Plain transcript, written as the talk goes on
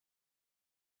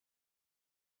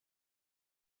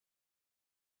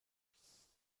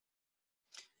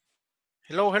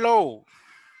Hello, hello.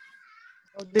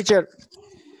 Oh, teacher,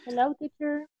 Hello,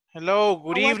 teacher. Hello,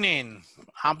 good How are evening.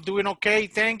 I'm doing okay,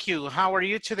 thank you. How are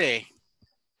you today?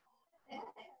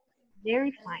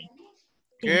 Very fine.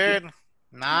 Thank you. Good.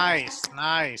 Nice,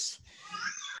 nice.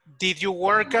 Did you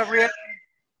work, Gabriel?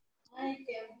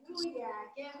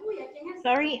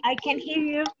 Sorry, I can't hear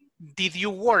you. Did you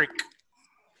work?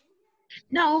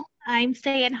 No, I'm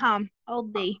staying home all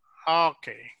day.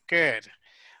 Okay, good.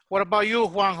 What about you,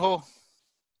 Juanjo?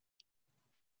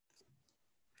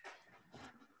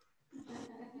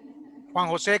 Juan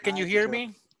Jose, can you hi hear teacher.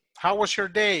 me? How was your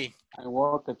day? I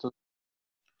work to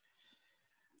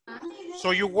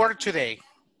So you work today?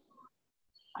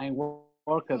 I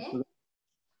work today.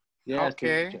 Yes,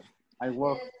 teacher. Okay, I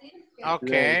work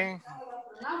today. okay.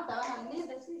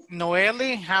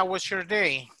 Noeli, how was your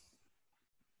day?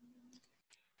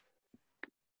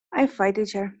 I fight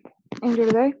teacher. In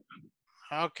your day?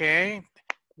 Okay.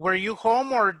 Were you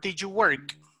home or did you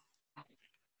work?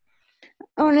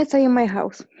 Oh, let's stay in my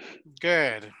house.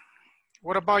 Good.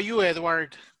 What about you,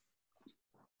 Edward?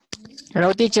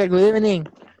 Hello, teacher. Good evening.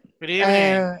 Good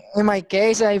evening. In my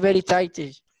case, I very tight,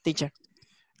 teacher,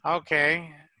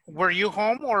 Okay. Were you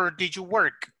home or did you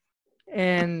work?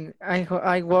 and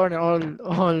I work all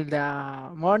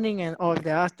the morning and all the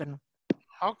afternoon.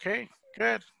 Okay,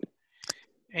 good.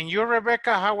 And you,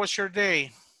 Rebecca, how was your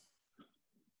day?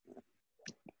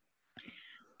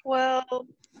 Well,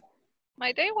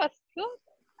 my day was good.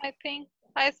 I think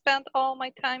I spent all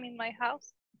my time in my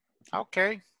house.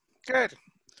 Okay, good.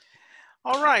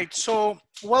 All right, so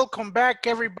welcome back,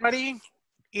 everybody.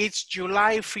 It's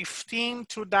July 15,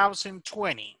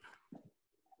 2020.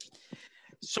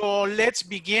 So let's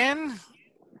begin.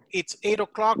 It's 8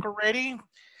 o'clock already.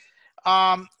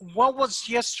 What was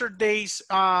yesterday's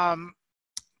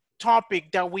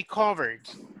topic that we covered?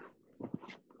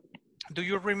 Do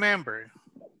you remember?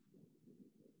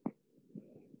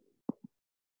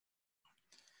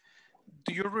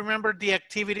 Do you remember the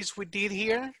activities we did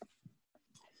here?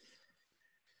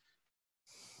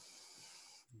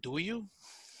 Do you?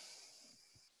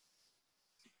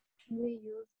 We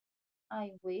use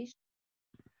I wish.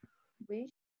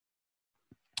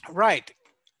 Right.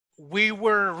 We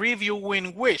were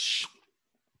reviewing wish.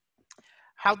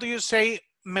 How do you say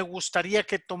me gustaría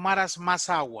que tomaras más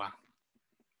agua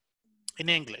in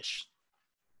English?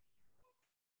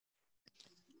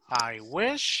 I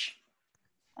wish.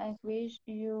 I wish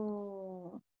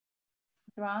you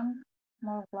drank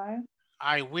more water.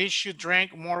 I wish you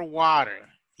drank more water.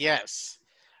 Yes.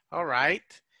 All right.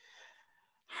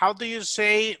 How do you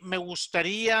say me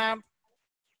gustaría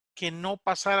que no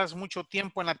pasaras mucho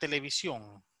tiempo en la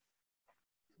televisión?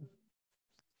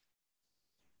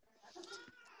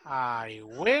 I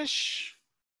wish.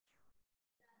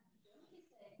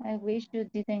 I wish you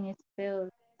didn't spend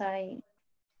time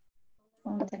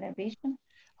on television.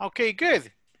 Okay,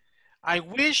 good. I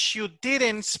wish you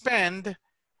didn't spend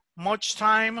much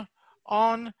time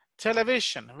on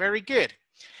television. Very good.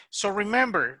 So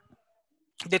remember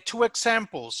the two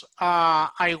examples.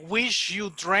 I wish you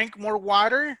drank more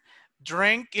water.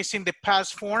 Drank is in the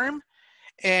past form.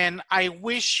 And I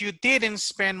wish you didn't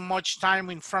spend much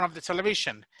time in front of the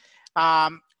television.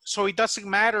 So it doesn't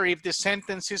matter if the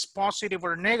sentence is positive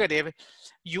or negative.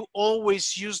 You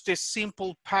always use the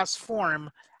simple past form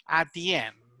at the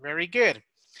end. Very good.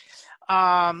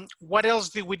 What else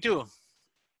did we do?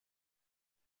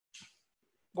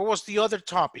 What was the other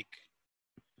topic?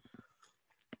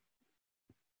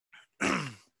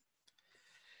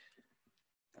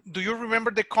 Do you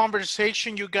remember the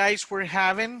conversation you guys were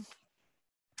having?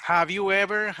 Have you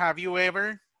ever?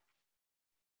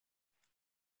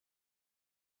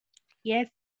 Yes,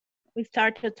 we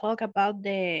start to talk about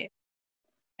the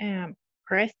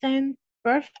present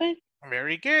perfect.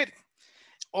 Very good.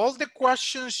 All the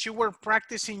questions you were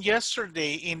practicing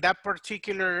yesterday in that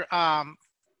particular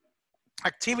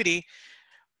activity,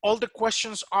 all the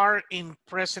questions are in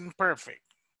present perfect.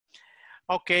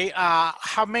 Okay,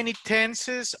 how many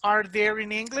tenses are there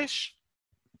in English?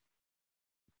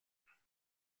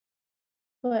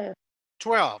 12.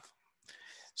 12.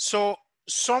 So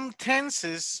some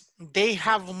tenses, they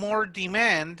have more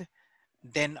demand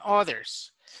than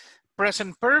others.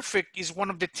 Present perfect is one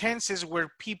of the tenses where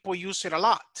people use it a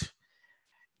lot.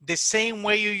 The same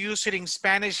way you use it in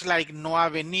Spanish, like no ha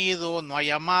venido, no ha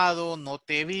llamado, no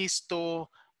te he visto,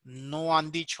 no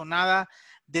han dicho nada.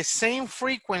 The same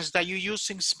frequency that you use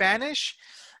in Spanish,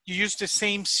 you use the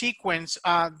same sequence,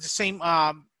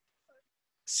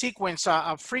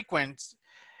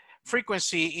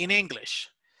 frequency in English.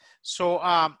 So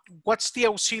what's the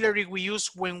auxiliary we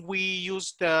use when we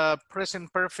use the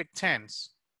present perfect tense?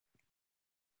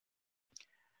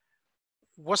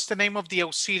 What's the name of the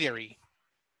auxiliary?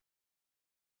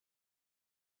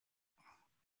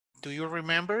 Do you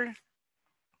remember?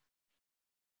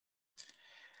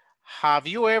 Have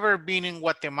you ever been in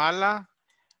Guatemala?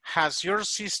 Has your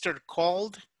sister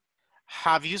called?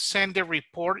 Have you sent a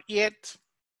report yet?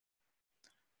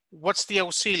 What's the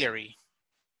auxiliary?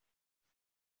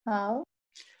 How?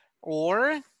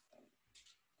 Or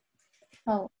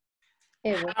How?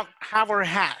 Ever. have or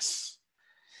has.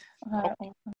 Har-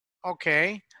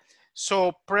 Okay.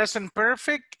 So present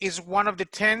perfect is one of the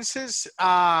tenses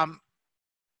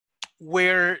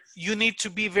where you need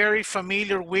to be very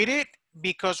familiar with it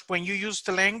because when you use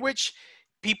the language,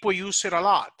 people use it a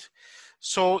lot.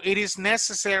 So it is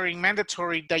necessary,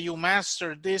 mandatory that you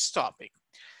master this topic.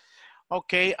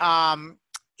 Okay,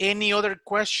 any other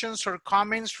questions or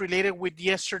comments related with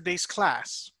yesterday's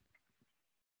class?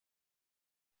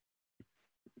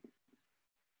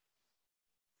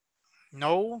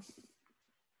 No?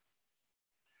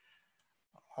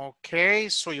 Okay,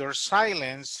 so your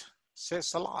silence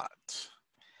says a lot.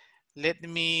 Let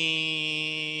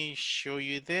me show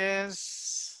you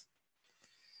this.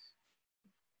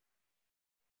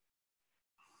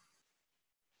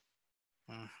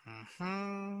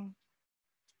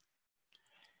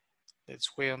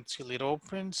 Let's wait until it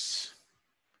opens.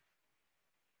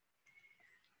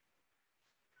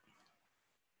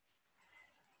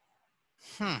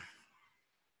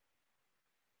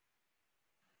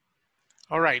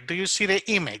 All right, do you see the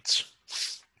image?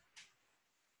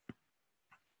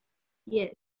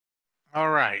 Yes. All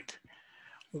right.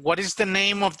 What is the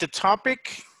name of the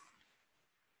topic?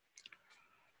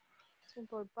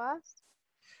 Simple past.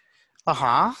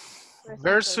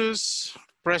 Versus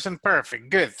present perfect.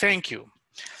 Good, thank you.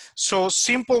 So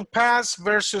simple past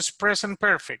versus present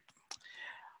perfect.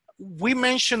 We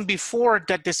mentioned before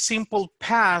that the simple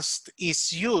past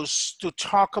is used to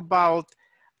talk about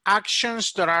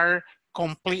actions that are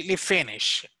completely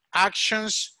finished,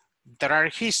 actions that are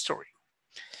history.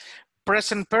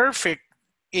 Present perfect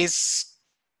is,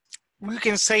 we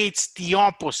can say it's the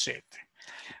opposite.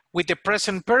 With the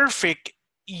present perfect,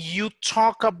 you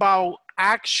talk about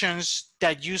actions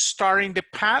that you start in the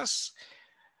past,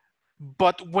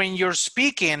 but when you're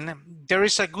speaking, there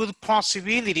is a good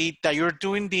possibility that you're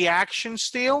doing the action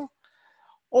still,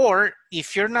 or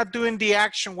if you're not doing the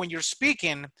action when you're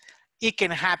speaking, it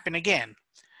can happen again.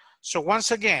 So once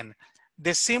again,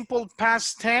 the simple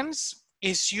past tense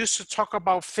is used to talk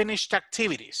about finished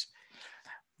activities.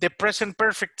 The present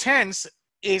perfect tense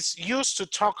is used to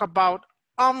talk about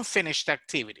unfinished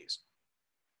activities.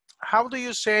 How do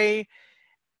you say,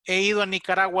 he ido a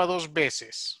Nicaragua 2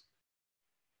 veces?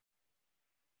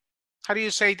 How do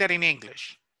you say that in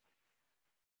English?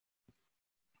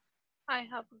 I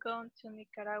have gone to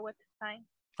Nicaragua 2 times.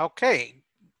 Okay,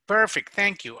 perfect,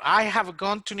 thank you. I have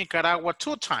gone to Nicaragua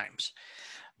 2 times.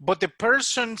 But the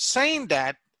person saying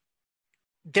that,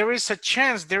 there is a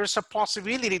chance, there is a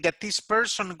possibility that this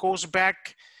person goes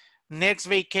back next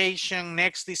vacation,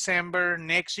 next December,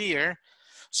 next year.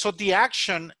 So the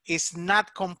action is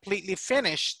not completely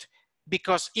finished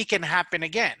because it can happen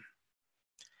again.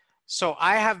 So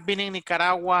I have been in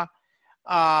Nicaragua,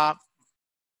 I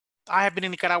have been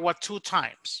in Nicaragua 2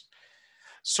 times.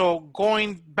 So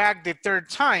going back the 3rd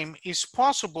time is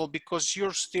possible because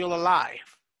you're still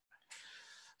alive.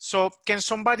 So can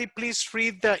somebody please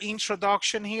read the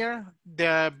introduction here?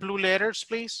 The blue letters,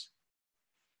 please.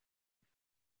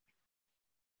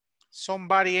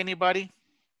 Somebody, anybody?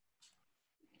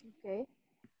 Okay.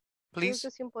 Please. Use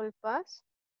the simple past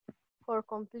for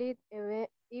complete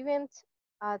events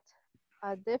at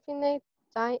a definite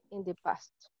time in the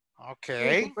past.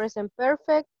 Okay. Use the present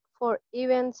perfect for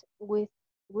events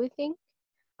within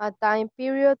a time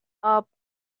period up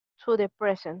to the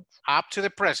present. Up to the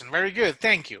present. Very good.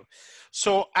 Thank you.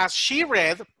 So as she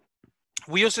read,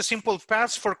 we use the simple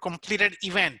past for completed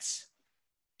events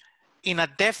in a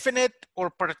definite or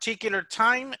particular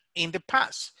time in the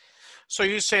past. So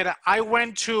you said, I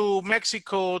went to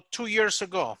Mexico 2 years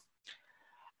ago.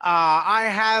 I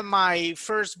had my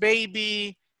first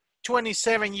baby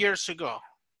 27 years ago.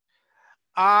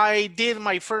 I did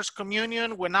my first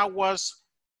communion when I was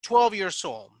 12 years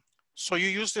old. So you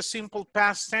use the simple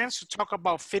past tense to talk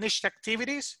about finished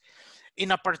activities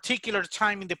in a particular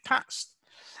time in the past.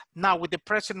 Now with the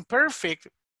present perfect,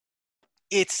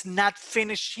 it's not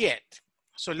finished yet.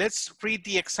 So let's read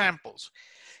the examples.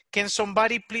 Can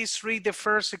somebody please read the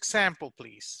first example,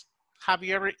 please? Have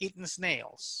you ever eaten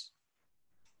snails?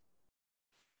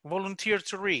 Volunteer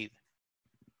to read.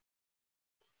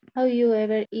 Have you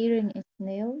ever eaten a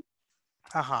snail?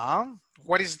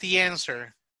 What is the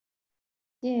answer?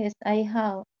 Yes, I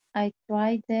have. I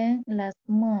tried them last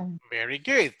month. Very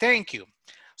good, thank you.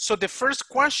 So the first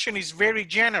question is very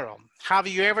general. Have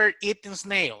you ever eaten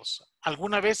snails?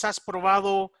 ¿Alguna vez has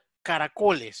probado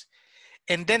caracoles?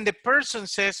 And then the person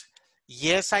says,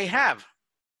 yes, I have.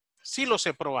 Sí los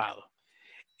he probado.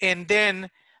 And then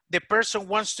the person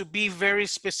wants to be very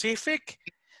specific.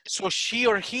 So she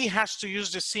or he has to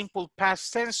use the simple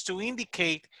past tense to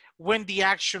indicate when the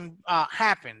action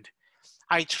happened.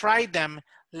 I tried them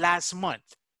last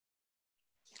month.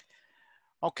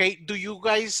 Okay, do you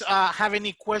guys have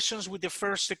any questions with the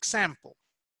first example?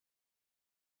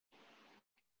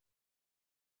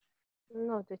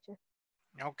 No, teacher.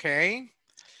 Okay,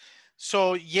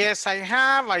 so yes, I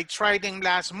have. I tried them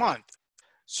last month.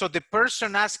 So the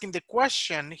person asking the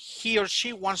question, he or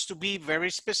she wants to be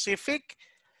very specific.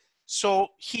 So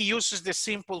he uses the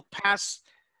simple past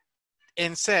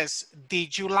and says,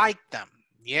 did you like them?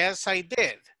 Yes, I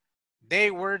did. They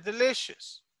were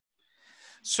delicious.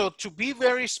 So to be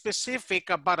very specific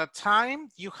about a time,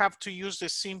 you have to use the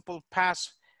simple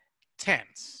past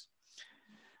tense.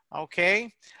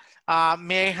 Okay.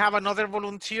 May I have another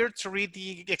volunteer to read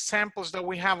the examples that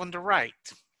we have on the right?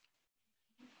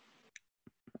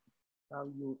 Have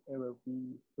you ever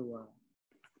been to a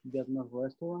Vietnamese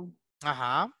restaurant?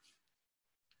 Uh-huh.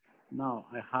 No,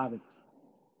 I haven't.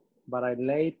 But I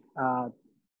late at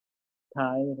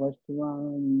Thai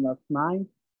restaurant last night.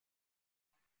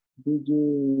 Did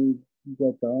you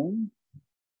get on?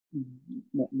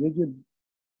 No, you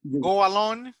Go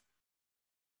alone.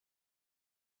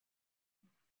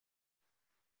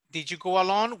 Did you go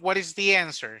alone? What is the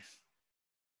answer?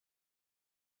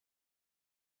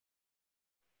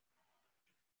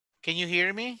 Can you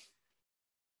hear me?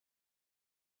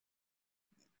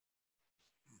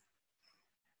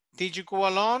 Did you go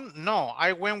alone? No,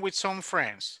 I went with some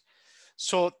friends.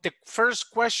 So the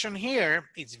first question here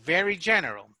is very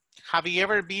general. Have you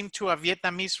ever been to a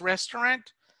Vietnamese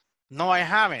restaurant? No, I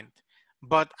haven't,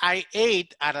 but I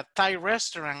ate at a Thai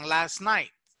restaurant last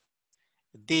night.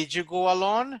 Did you go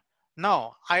alone?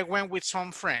 No, I went with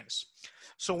some friends.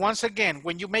 So once again,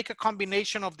 when you make a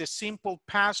combination of the simple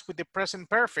past with the present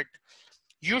perfect,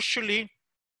 usually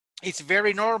it's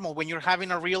very normal when you're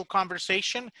having a real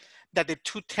conversation that the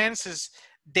two tenses,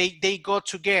 they go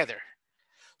together.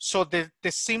 So the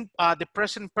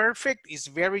present perfect is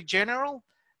very general.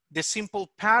 The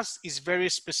simple past is very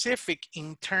specific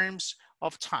in terms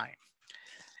of time.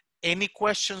 Any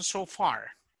questions so far?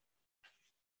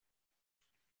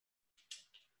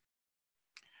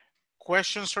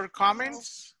 Questions or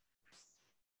comments?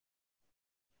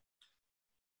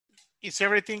 Is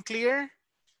everything clear?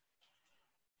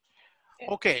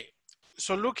 Okay,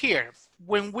 so look here.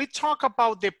 When we talk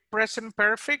about the present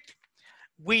perfect,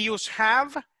 we use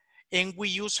have and we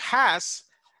use has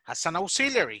as an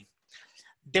auxiliary.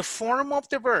 The form of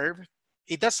the verb,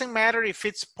 it doesn't matter if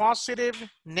it's positive,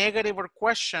 negative, or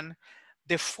question,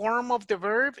 the form of the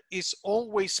verb is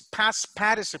always past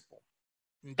participle.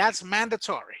 That's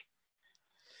mandatory.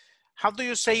 How do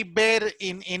you say bed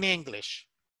in English?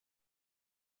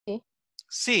 Sí.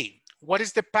 See. What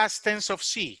is the past tense of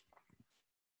see?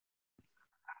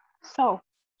 So.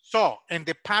 So, and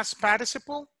the past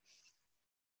participle?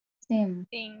 Same.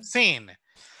 Seen.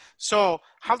 So,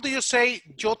 how do you say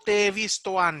yo te he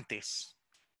visto antes?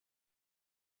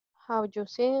 Have you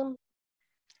seen?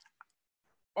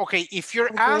 Okay, if you're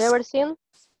Have you asked, ever seen?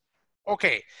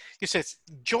 okay, it says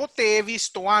yo te he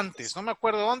visto antes. No me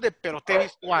acuerdo dónde, pero te he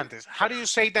visto antes. How do you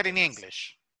say that in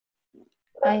English?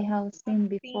 I have seen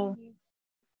before.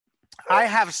 I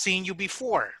have seen you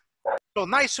before. So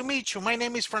nice to meet you. My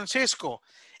name is Francisco.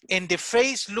 And the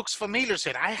face looks familiar.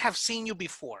 Said, I have seen you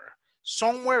before.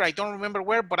 Somewhere, I don't remember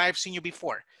where, but I've seen you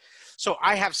before. So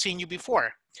I have seen you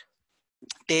before.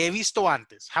 Te he visto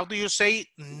antes. How do you say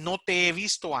no te he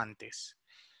visto antes?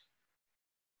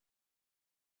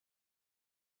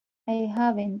 I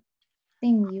haven't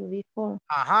seen you before.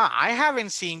 I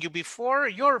haven't seen you before.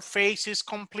 Your face is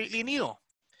completely new.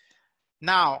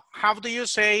 Now, how do you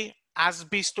say has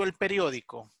visto el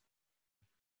periódico?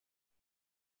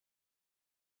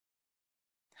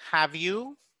 Have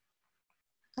you?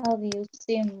 Have you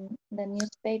seen the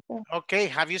newspaper? Okay,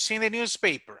 have you seen the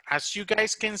newspaper? As you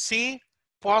guys can see,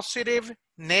 positive,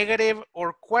 negative,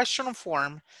 or question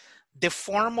form, the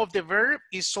form of the verb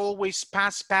is always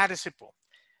past participle.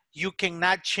 You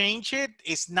cannot change it.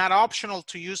 It's not optional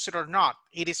to use it or not.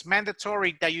 It is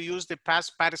mandatory that you use the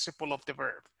past participle of the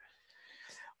verb.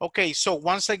 Okay, so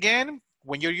once again,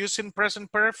 when you're using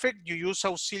present perfect, you use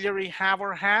auxiliary have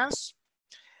or has.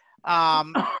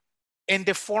 And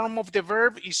the form of the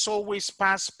verb is always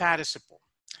past participle.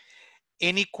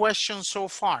 Any questions so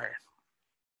far?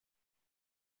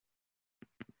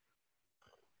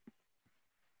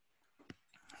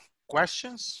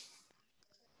 Questions?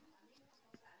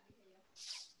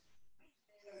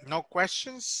 No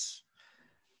questions?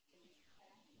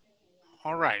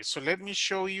 All right, so let me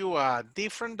show you a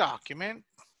different document.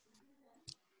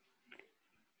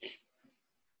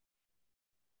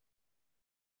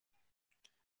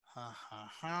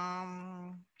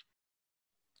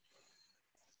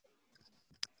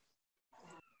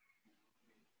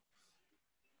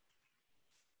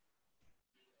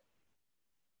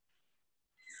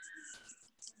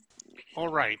 All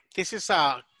right, this is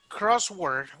a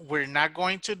crossword. We're not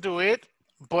going to do it,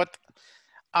 but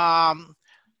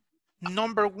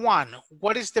number one,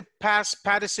 what is the past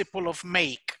participle of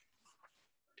make?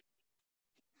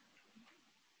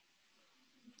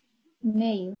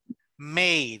 Made.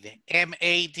 Made,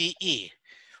 M-A-D-E.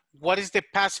 What is the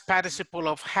past participle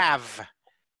of have?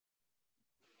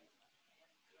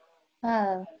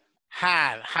 Have.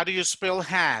 Have. How do you spell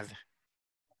have?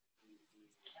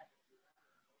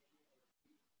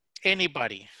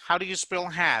 Anybody? How do you spell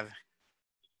have?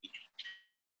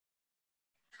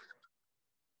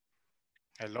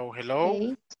 Hello, hello.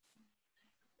 Eight.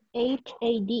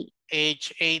 H-A-D.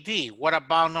 H-A-D. What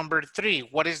about number three?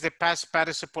 What is the past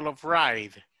participle of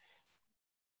ride?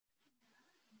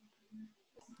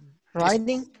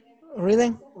 Riding,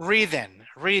 reading, Reading,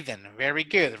 reading. Very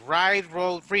good. Ride,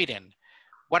 roll, reading.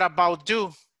 What about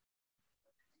do?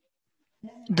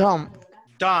 dumb,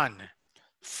 Done.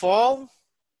 Fall?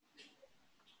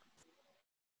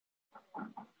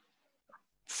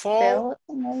 Fall, Fell.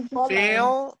 Maybe.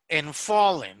 fail, and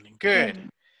fallen. Good. Fallen.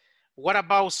 What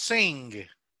about sing?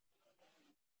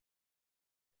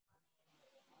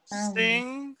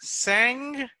 Sing,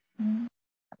 sang, Mm.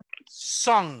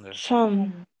 sung.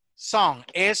 Some. Song,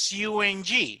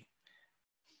 S-U-N-G.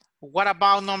 What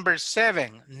about number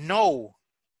seven? No.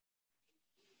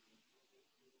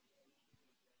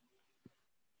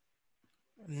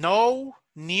 No,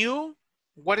 new.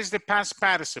 What is the past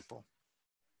participle?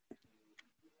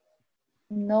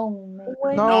 No.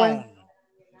 Maybe. knowing,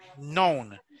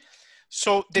 Known.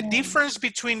 So the Known. difference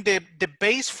between the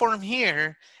base form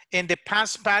here and the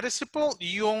past participle,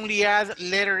 you only add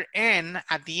letter N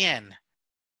at the end.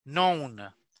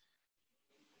 Known.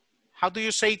 How do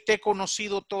you say te he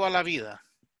conocido toda la vida?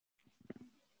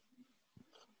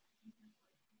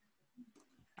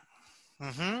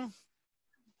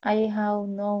 I have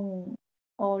known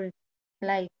all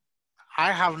life.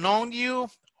 I have known you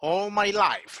all my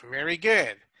life. Very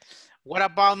good. What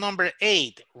about number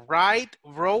 8? Write,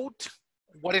 wrote.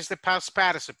 What is the past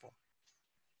participle?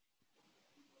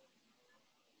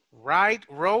 Write,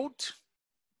 wrote.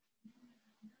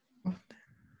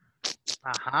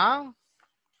 How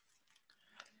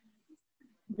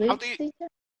Which do you, teacher?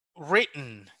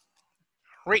 written,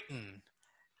 written.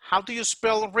 How do you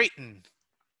spell written?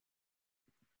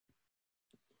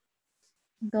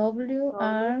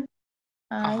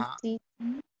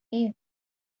 W-R-I-T-E-N.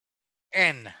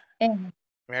 N. N.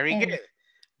 Very N. good.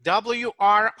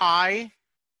 W-R-I-T-T-E-N.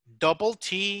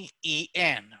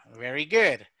 Very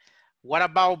good. What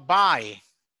about by?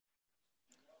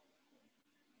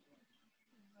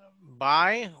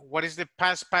 By, what is the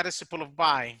past participle of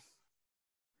by?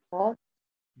 Bought.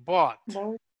 Bought.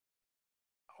 Bought.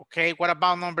 Okay, what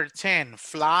about number 10?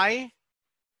 Fly,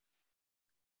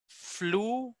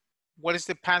 flew. What is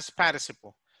the past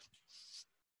participle?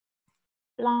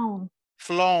 Flown.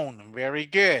 Flown. Very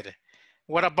good.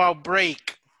 What about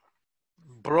break?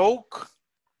 Broke.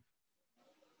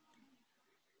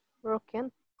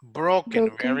 Broken. Broken.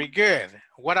 Broken. Very good.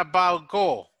 What about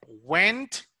go?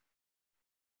 Went.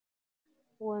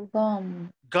 Went.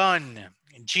 Gone. Gun.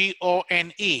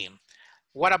 G-O-N-E.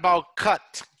 What about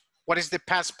cut? What is the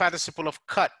past participle of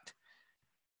cut?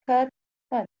 Cut.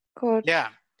 Cut. Cut. Yeah,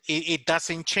 it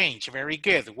doesn't change. Very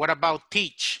good. What about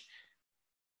teach?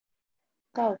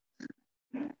 Taught.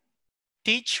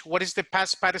 Teach, what is the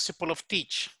past participle of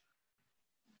teach?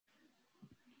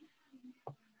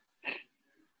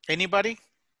 Anybody?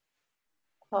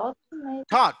 Taught. Maybe.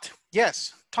 Taught,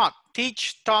 yes, taught.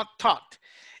 Teach, taught, taught.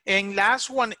 And last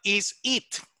one is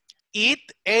eat.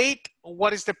 Eat, ate,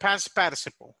 what is the past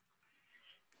participle?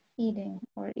 Eating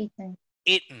or eaten.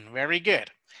 Eaten, very good.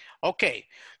 Okay,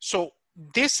 so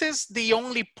this is the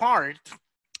only part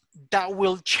that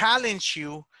will challenge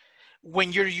you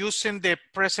when you're using the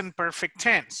present perfect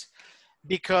tense,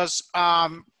 because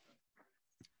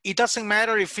it doesn't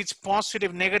matter if it's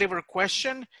positive, negative, or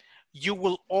question, you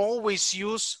will always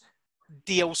use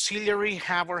the auxiliary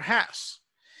have or has.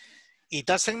 It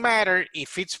doesn't matter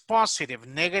if it's positive,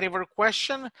 negative, or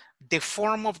question, the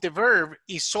form of the verb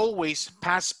is always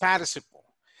past participle.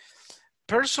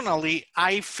 personally,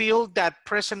 I feel that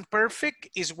present perfect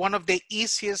is one of the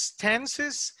easiest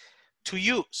tenses to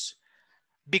use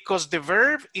because the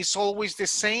verb is always the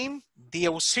same, the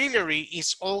auxiliary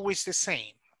is always the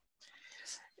same.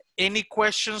 Any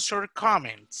questions or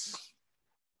comments?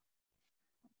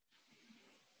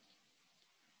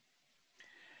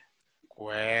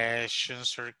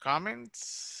 Questions or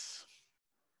comments?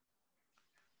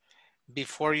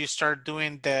 Before you start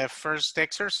doing the first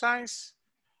exercise?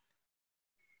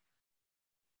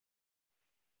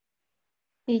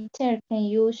 Teacher, can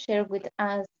you share with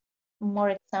us more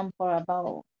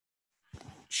example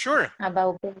Sure,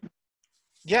 about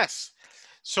yes.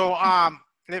 So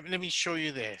let me show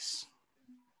you this.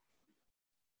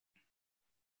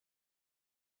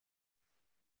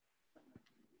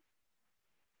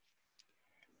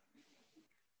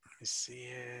 Let's see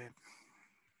it.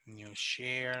 New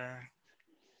share.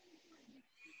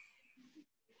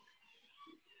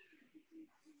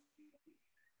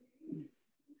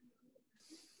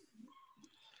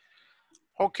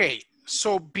 Okay,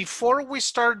 so before we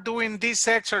start doing this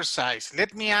exercise,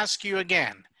 let me ask you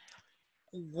again.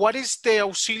 What is the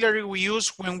auxiliary we use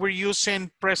when we're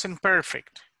using present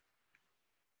perfect?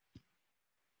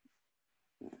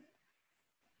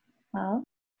 how?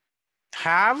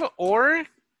 Have or?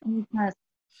 Has.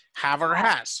 Have or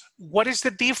has. What is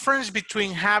the difference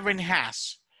between have and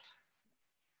has?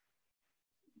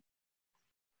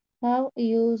 How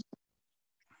used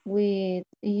with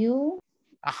you,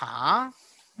 Uh-huh.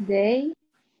 they,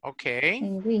 Okay.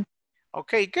 and we.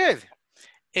 Okay, good.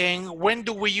 And when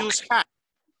do we use have?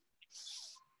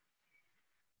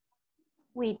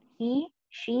 With he,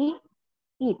 she,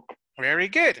 it. Very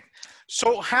good.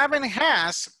 So have and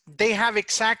has, they have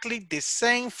exactly the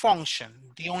same function.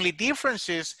 The only difference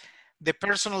is the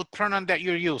personal pronoun that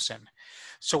you're using.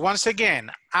 So once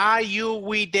again, I, you,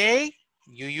 we, they,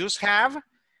 you use have.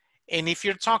 And if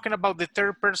you're talking about the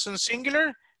third person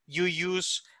singular, you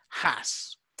use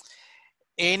has.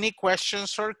 Any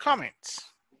questions or comments?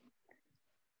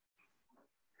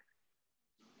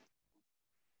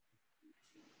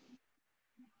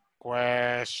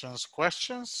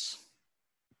 Questions?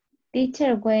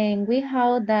 Teacher, when we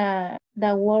have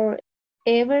the word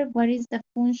ever, what is the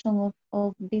function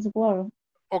of this word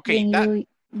Okay, when you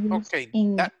use okay,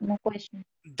 in a question?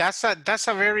 that's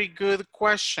a very good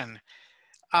question.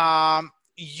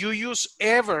 You use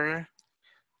ever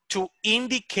to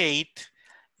indicate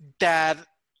that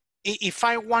if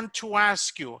I want to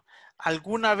ask you,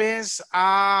 ¿alguna vez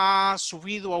has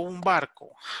subido a un barco?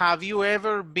 Have you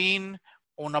ever been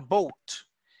on a boat?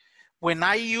 When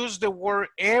I use the word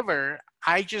ever,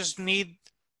 I just need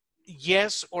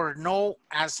yes or no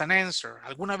as an answer.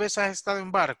 ¿Alguna vez has estado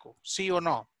en barco? Sí o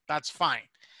no? That's fine.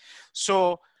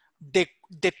 So the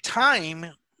time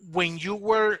when you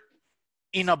were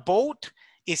in a boat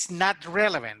is not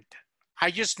relevant. I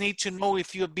just need to know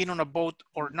if you've been on a boat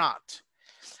or not.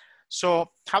 So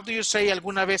how do you say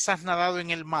alguna vez has nadado en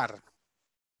el mar?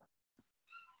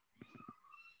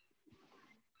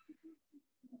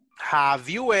 Have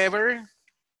you ever?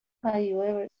 Have you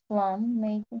ever swum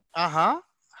maybe Uh-huh.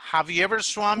 Have you ever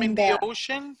swum in in the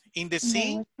ocean, in the in the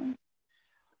sea? ocean?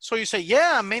 So you say,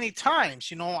 yeah, many times.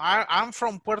 You know, I'm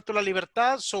from Puerto La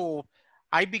Libertad, so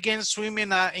I began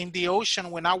swimming in the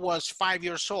ocean when I was 5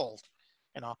 years old.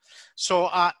 You know, so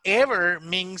ever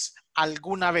means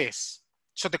alguna vez.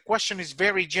 So the question is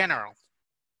very general.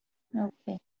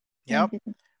 Okay. Yep. Thank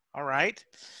you. All right.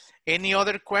 Any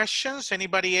other questions?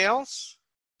 Anybody else?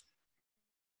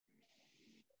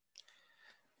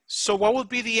 So what would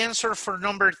be the answer for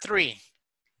number 3?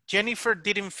 Jennifer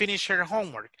didn't finish her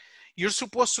homework. You're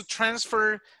supposed to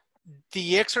transfer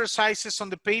the exercises on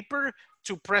the paper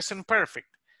to present perfect.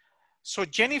 So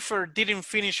Jennifer didn't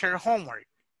finish her homework.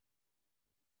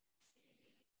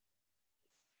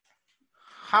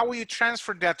 How will you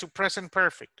transfer that to present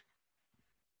perfect?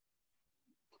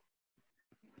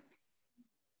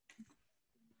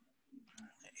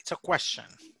 It's a question.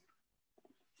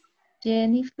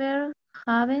 Jennifer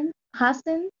hasn't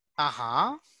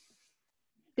Uh-huh.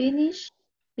 finished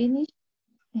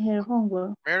her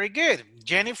homework. Very good.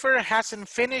 Jennifer hasn't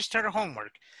finished her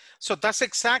homework. So that's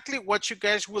exactly what you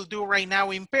guys will do right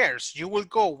now in pairs. You will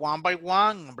go one by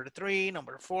one, number 3,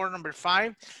 number 4, number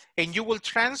 5, and you will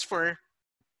transfer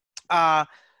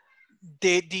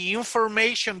the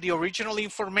information, the original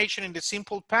information in the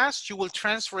simple past, you will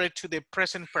transfer it to the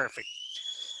present perfect.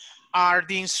 Are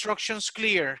the instructions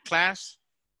clear, class?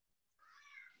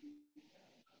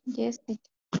 Yes, teacher.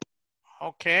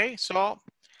 Okay, so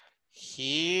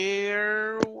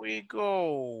here we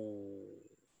go.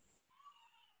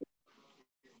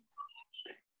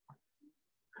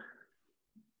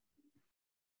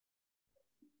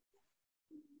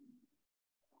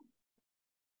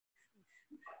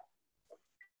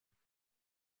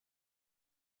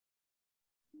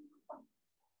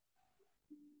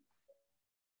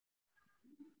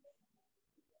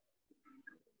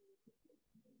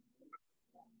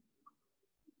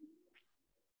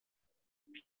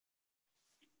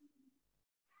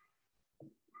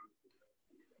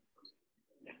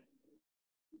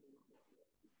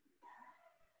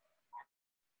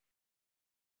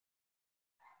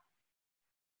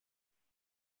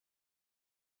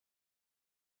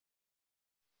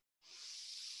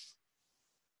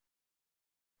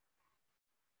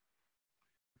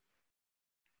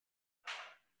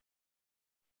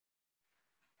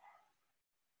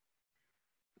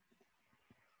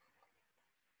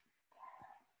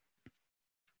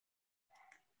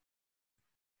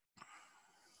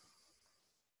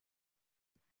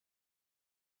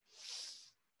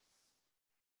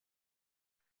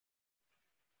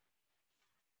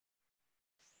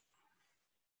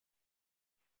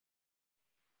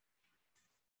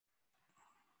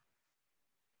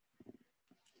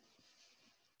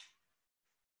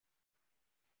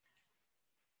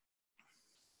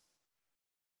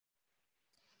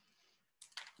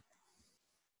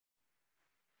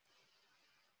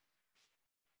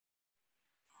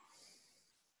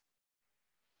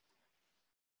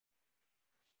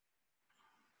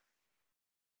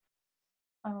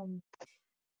 Um,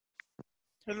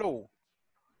 Hello.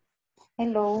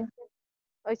 hello.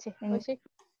 Hoy sí, hoy sí.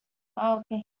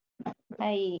 Okay.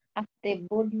 I have the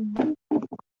volume.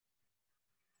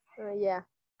 Yeah.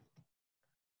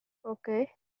 Okay.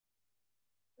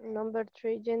 Number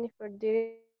 3, Jennifer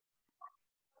did.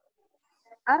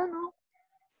 I don't know.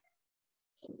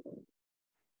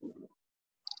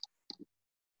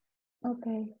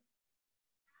 Okay.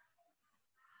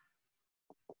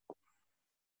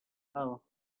 Oh,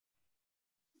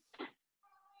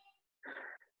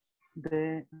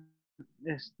 the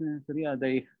sería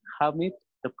they have met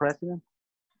the president.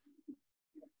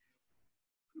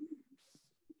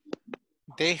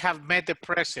 They have met the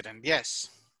president. Yes.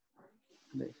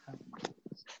 They have.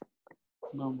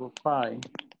 Number 5.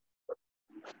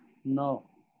 No.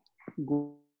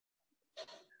 Good.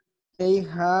 They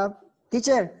have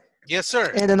teacher. Yes,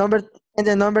 sir. And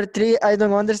the number 3, I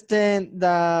don't understand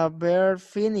the verb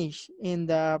finish in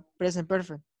the present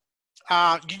perfect.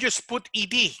 You just put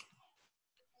ed.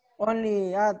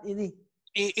 Only add ed.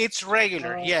 It's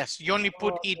regular. Oh, Yes. You only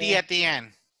put ed okay. at the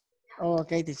end. Oh,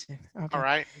 okay, teacher. All Okay.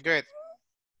 right. Good.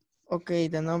 Okay,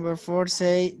 the number 4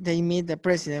 say they meet the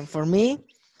president. For me,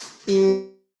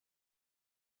 it,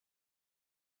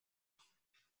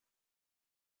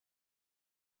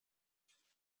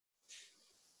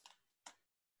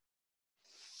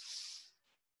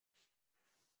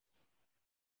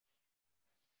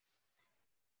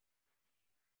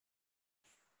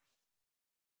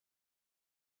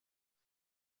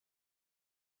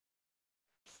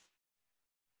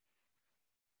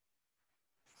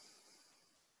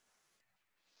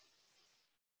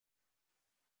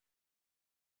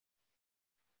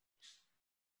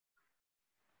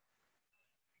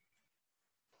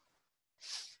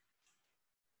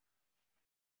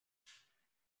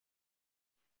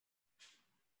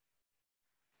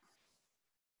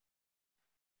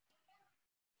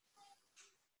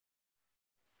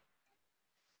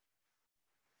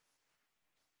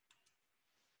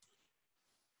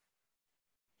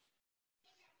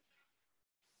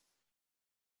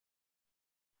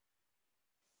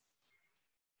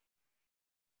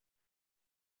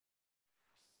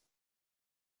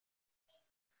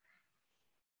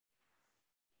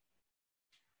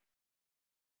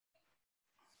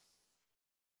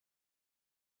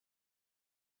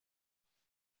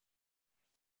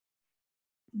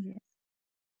 Yes.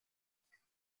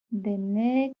 The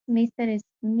next, Mr.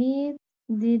 Smith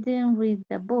didn't read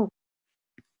the book.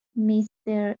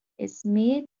 Mr.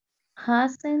 Smith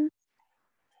hasn't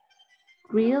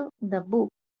read the book.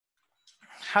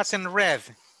 Hasn't read.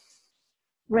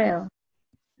 Real.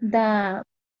 The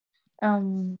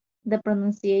the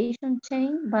pronunciation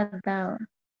change, but the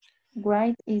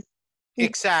right is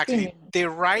Exactly. similar. The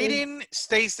writing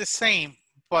stays the same,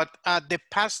 but the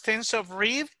past tense of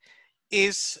read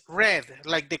is red,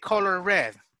 like the color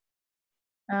red.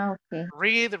 Okay.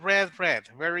 Read, red, red.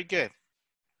 Very good.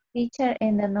 Teacher,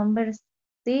 and the number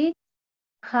 6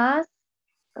 has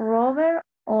Robert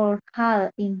or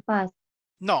had in past.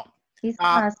 No. It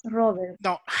Uh, has Robert.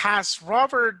 no. Has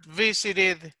Robert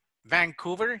visited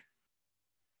Vancouver?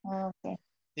 Okay.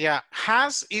 Yeah.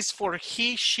 Has is for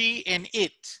he, she, and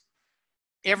it.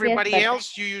 Yes, Everybody but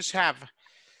else you use have.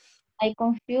 I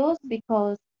confused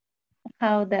because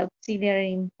how the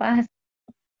auxiliary in past.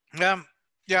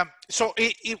 Yeah. So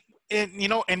you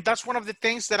know, and that's one of the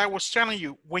things that I was telling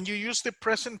you. When you use the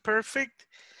present perfect,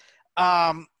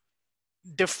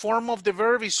 the form of the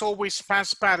verb is always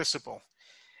past participle.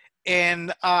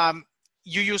 And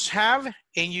you use have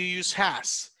and you use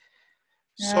has.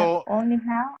 So Only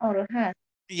have or has.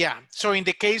 yeah, so in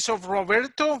the case of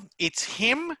Roberto, it's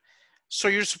him. So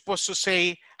you're supposed to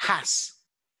say has.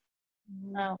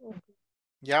 No.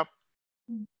 Yep.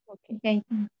 Okay. Okay.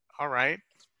 All right.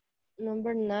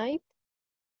 Number 9,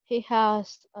 he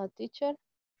has a teacher.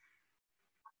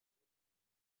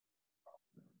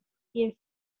 Yes.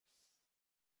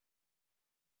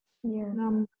 Yeah.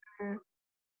 Number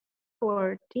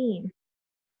 14.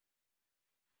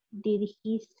 Did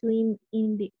he swim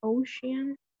in the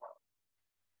ocean?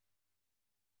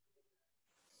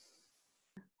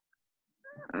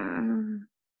 Mm,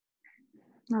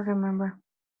 don't remember.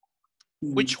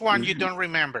 Which one you don't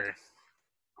remember?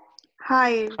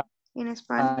 Hi in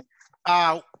Spanish.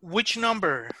 Which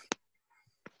number?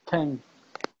 10.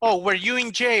 Oh, were you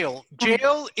in jail?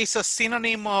 Jail is a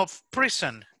synonym of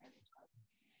prison.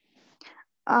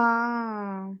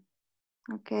 Ah,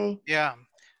 okay. Yeah.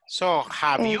 So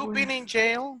have you Well, been in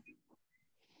jail?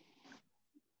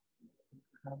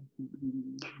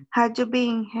 had you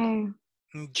been here?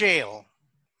 Jail.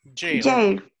 Jail.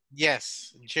 Jail.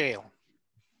 Yes, jail.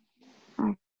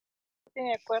 Sí,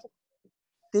 me acuerdo.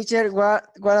 Teacher, what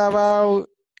about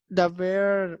the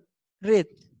verb read?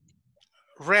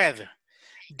 Read.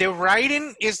 The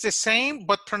writing is the same,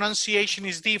 but pronunciation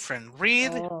is different.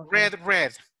 Read, Oh, okay. read,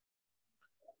 read.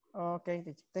 Okay,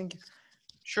 teacher. Thank you.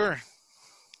 Sure.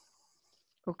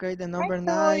 Okay, the I number told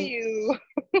 9. you.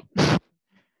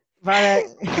 But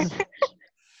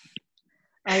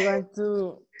I want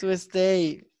to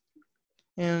stay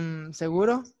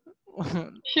seguro.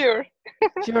 Sure.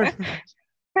 Sure.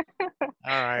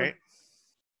 All right.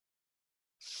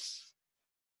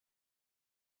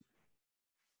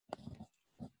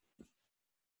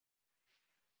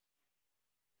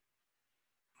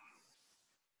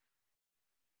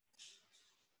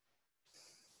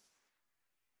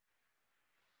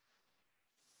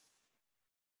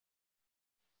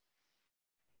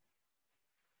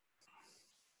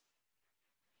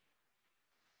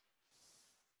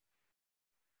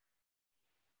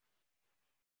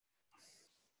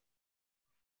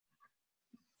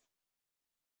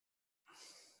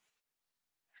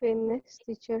 Fitness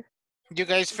teacher. You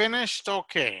guys finished?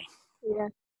 Okay. Yeah.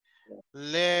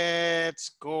 Let's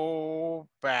go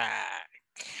back.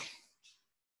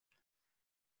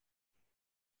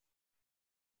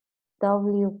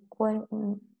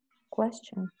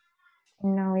 Question.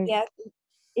 No, it's, Yes,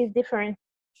 it's different.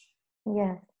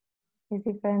 yes, it's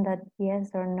different than yes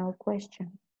or no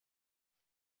question.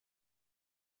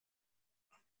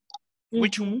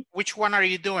 Which one are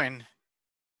you doing?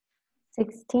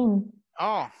 16.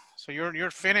 Oh, so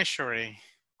you're finished already.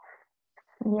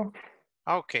 Yes.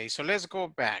 Okay, so let's go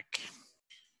back.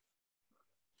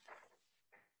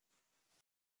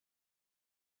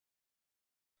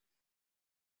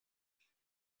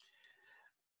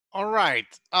 All right.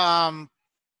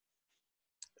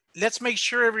 Let's make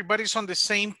sure everybody's on the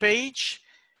same page.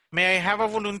 May I have a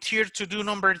volunteer to do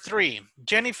number 3?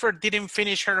 Jennifer didn't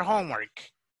finish her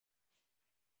homework.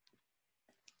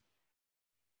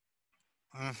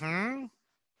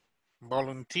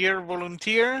 Volunteer,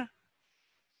 volunteer.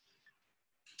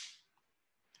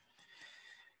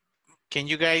 Can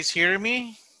you guys hear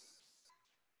me?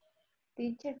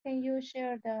 Teacher, can you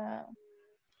share the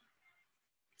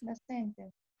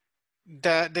sentence?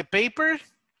 The paper,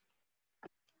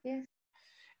 Yes.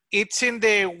 it's in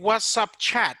the WhatsApp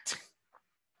chat.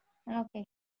 Okay.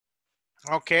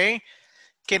 Okay.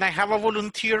 Can I have a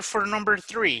volunteer for number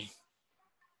 3?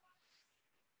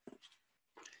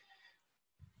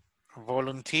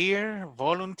 Volunteer,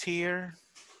 volunteer.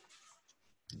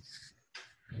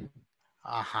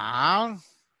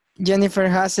 Jennifer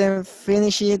hasn't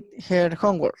finished her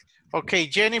homework. Okay,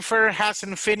 Jennifer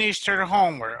hasn't finished her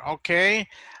homework, okay?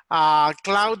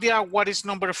 Claudia, what is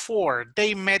number 4?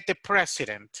 They met the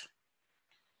president.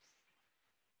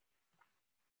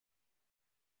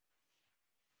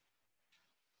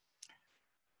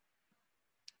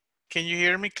 Can you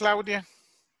hear me, Claudia?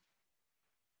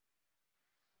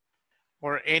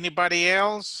 Or anybody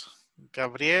else?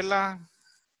 Gabriela?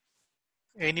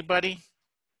 Anybody?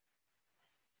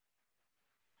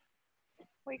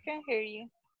 We can hear you.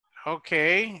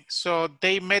 Okay, so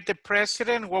they met the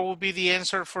president. What will be the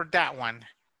answer for that one?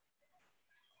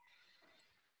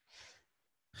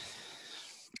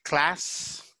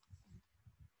 Class?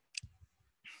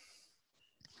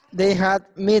 They had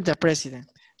met the president.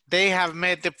 They have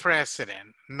met the president.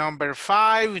 Number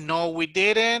 5, no, we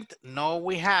didn't. No,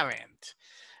 we haven't.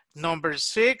 Number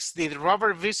 6, did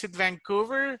Robert visit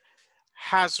Vancouver?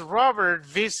 Has Robert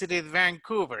visited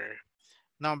Vancouver?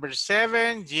 Number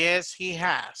 7, yes, he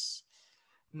has.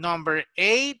 Number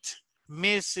 8,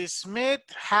 Mrs. Smith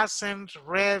hasn't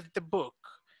read the book.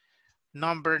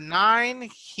 Number 9,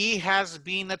 he has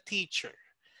been a teacher.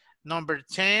 Number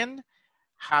 10,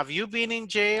 have you been in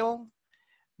jail?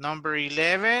 Number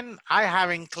 11, I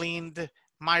haven't cleaned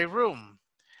my room.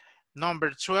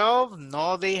 Number 12,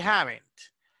 no, they haven't.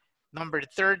 Number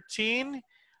 13,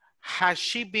 has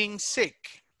she been sick?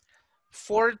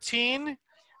 14,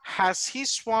 has he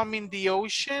swum in the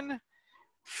ocean?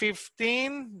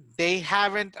 15, they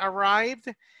haven't arrived.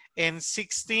 And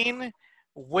 16,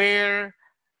 where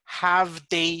have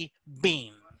they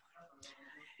been?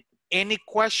 Any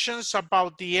questions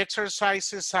about the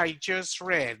exercises I just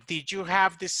read? Did you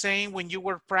have the same when you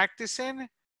were practicing?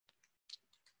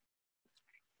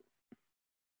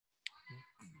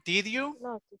 Did you?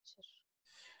 No, teacher.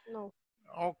 No.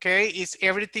 Okay, is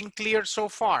everything clear so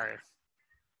far?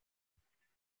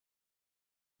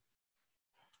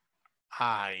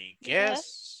 I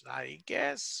guess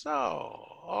so.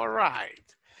 All right.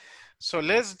 So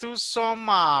let's do some,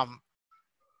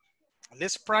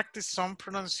 let's practice some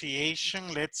pronunciation.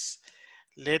 Let's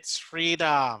read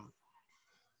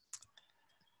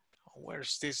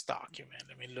Where's this document?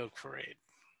 Let me look for it.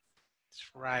 It's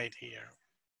right here.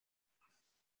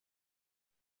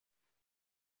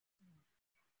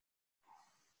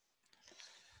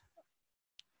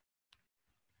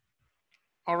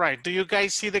 All right, do you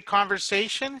guys see the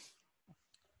conversation?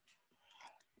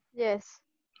 Yes.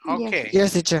 Okay.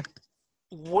 Yes, teacher.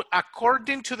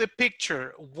 According to the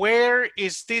picture, where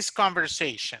is this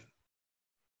conversation?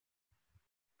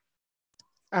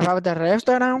 About the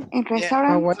restaurant. In Yeah.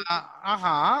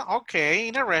 restaurant. Okay,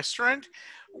 in a restaurant.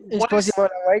 It's What is, possible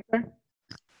a waiter.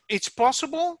 it's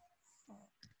possible?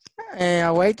 A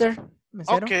waiter.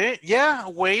 Mesero. Okay, yeah,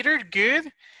 waiter,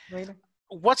 good. Waiter.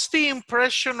 What's the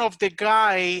impression of the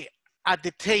guy at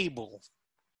the table?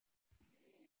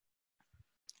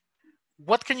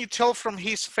 What can you tell from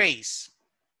his face?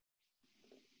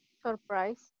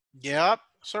 Surprise. Yep,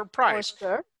 Or surprise.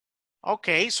 scared.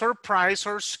 Okay, surprise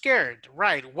or scared.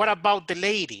 Right. What about the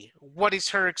lady? What is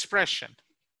her expression?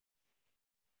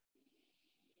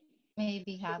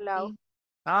 Maybe Loud.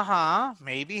 happy.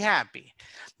 Maybe happy.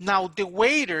 Now the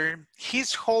waiter,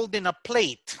 he's holding a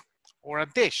plate or a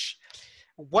dish.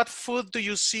 What food do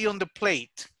you see on the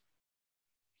plate?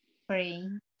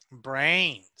 Brain.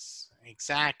 Brains.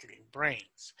 Exactly,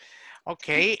 brains.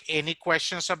 Okay, any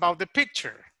questions about the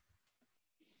picture?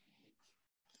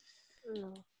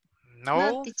 No. No,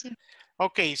 No? teacher.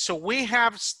 Okay, so we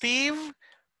have Steve,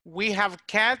 we have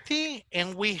Kathy,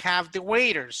 and we have the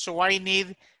waiter. So I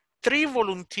need 3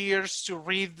 volunteers to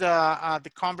read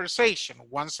the conversation.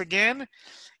 Once again,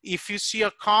 if you see a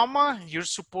comma, you're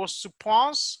supposed to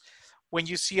pause. When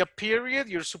you see a period,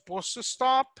 you're supposed to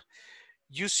stop.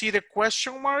 You see the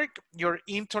question mark, your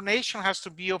intonation has to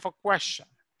be of a question.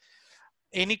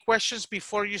 Any questions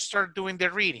before you start doing the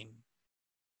reading?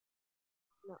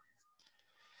 No.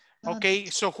 No, Okay,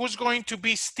 teacher. so who's going to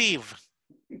be Steve?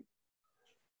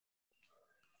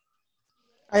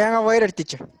 I am a waiter,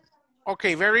 teacher.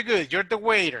 Okay, very good. You're the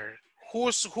waiter. Who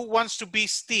wants to be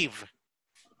Steve?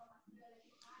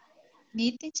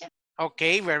 Me, teacher.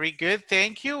 Okay, very good.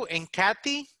 Thank you. And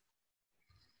Kathy?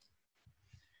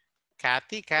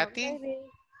 Kathy? Maybe.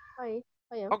 I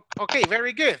am. Okay,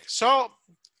 very good. So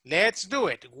let's do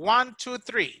it. 1, 2,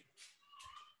 3.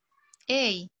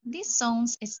 Hey, this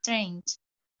sounds strange.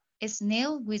 A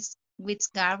snail with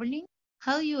garbling?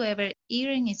 Have you ever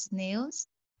eaten snails?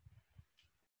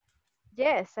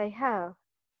 Yes, I have.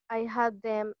 I had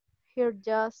them here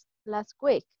just last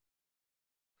week.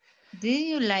 Did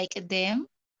you like them?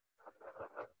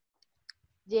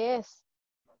 Yes,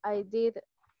 I did.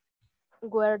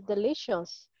 Were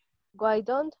delicious. Why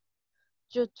don't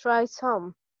you try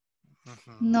some?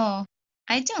 No,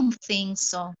 I don't think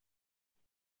so.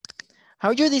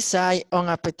 How you decide on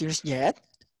appetizers yet?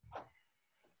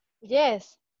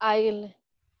 Yes, I'll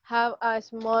have a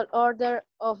small order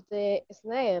of the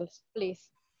snails, please.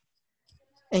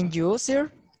 And you,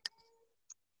 sir?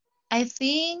 I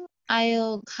think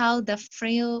I'll have the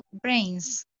fried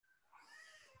brains.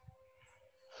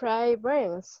 Fried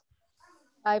brains.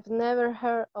 I've never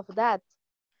heard of that.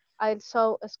 It's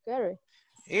so scary.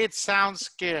 It sounds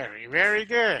scary. Very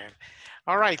good.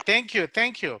 All right, thank you,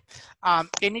 thank you.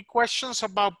 Any questions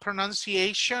about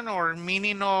pronunciation or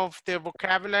meaning of the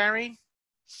vocabulary?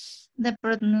 The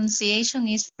pronunciation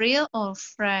is fried or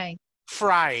fried?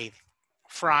 Fried,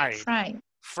 fried, Fried.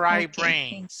 fried Okay, thank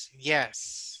brains,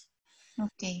 yes.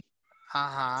 Okay.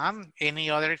 Any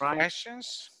other Right.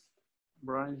 questions?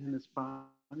 Brian in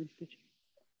Spanish, teacher.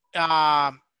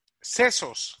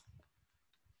 Sesos,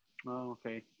 Oh,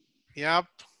 okay. yep.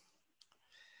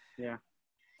 Yeah.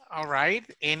 All right,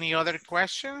 any other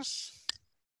questions?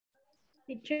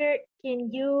 Teacher,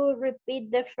 can you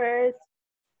repeat the first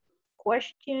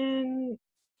question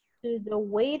to the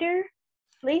waiter,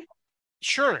 please?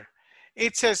 Sure.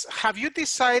 It says, have you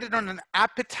decided on an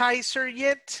appetizer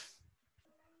yet?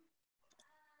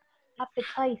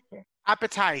 Appetizer.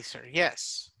 Appetizer,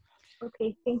 yes.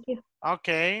 Okay, thank you.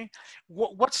 Okay.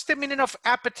 What's the meaning of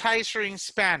appetizer in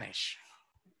Spanish?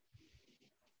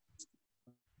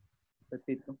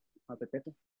 Apetito.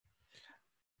 Apetito.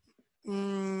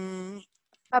 Mm,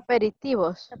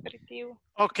 Aperitivos. Aperitivo.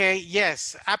 okay,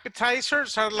 yes.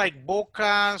 Appetizers are like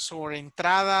bocas or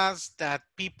entradas that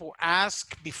people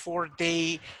ask before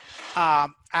they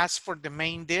ask for the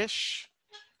main dish.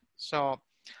 So,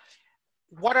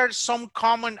 what are some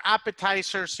common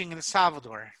appetizers in El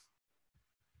Salvador?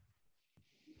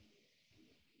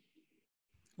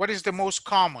 What is the most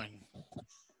common?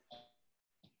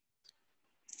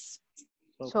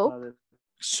 Soap.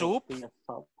 Soup.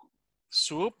 Soup.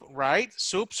 Soup, right?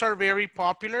 Soups are very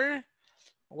popular.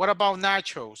 What about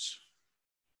nachos?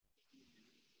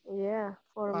 Yeah,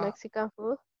 for Uh, Mexican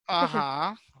food.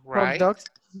 Uh-huh, Hot right. dogs.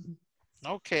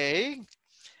 Okay.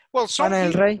 Well, some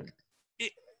Pana del people, Rey.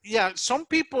 yeah, some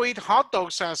people eat hot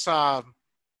dogs as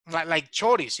like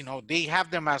choris, you know, they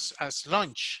have them as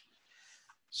lunch.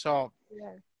 So,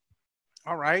 Yeah.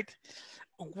 all right.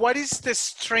 What is the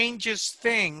strangest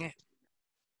thing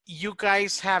you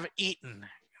guys have eaten?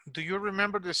 Do you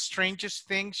remember the strangest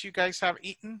things you guys have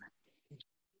eaten?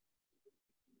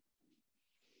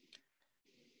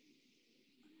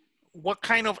 What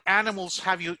kind of animals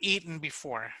have you eaten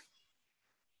before?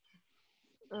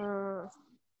 Uh,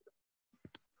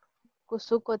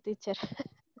 Kusuko, teacher.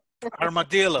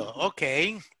 Armadillo,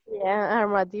 okay. Yeah,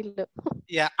 armadillo.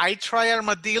 Yeah, I tried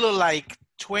armadillo like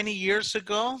 20 years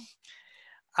ago.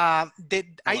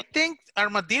 I think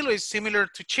armadillo is similar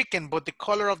to chicken, but the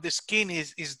color of the skin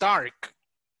is dark.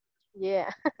 Yeah,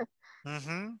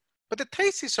 But the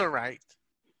taste is all right.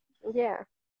 yeah,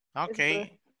 it's good.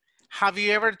 Okay. Have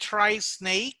you ever tried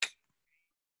snake?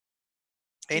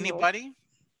 No, Anybody?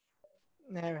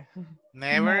 Never. No,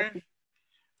 Never?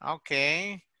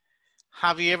 Okay.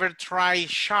 Have you ever tried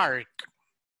shark?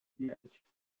 Yes.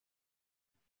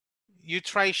 You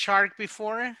tried shark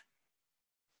before?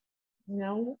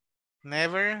 No.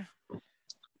 Never?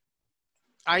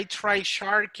 I tried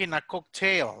shark in a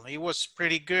cocktail. It was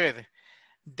pretty good.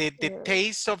 The uh,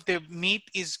 taste of the meat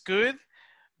is good,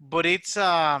 but it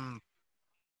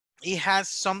has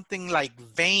something like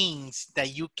veins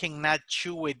that you cannot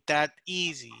chew it that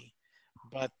easy.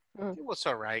 But mm, it was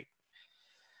all right.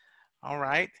 All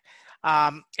right.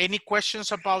 Any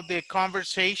questions about the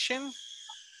conversation?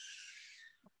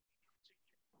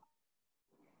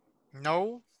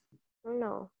 No?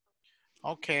 no.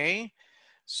 Okay.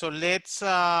 So let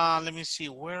me see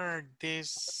where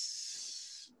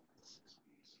this,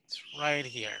 it's right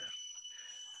here.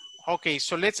 Okay,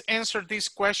 so let's answer these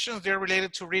questions. They're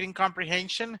related to reading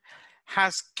comprehension.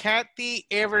 Has Kathy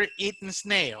ever eaten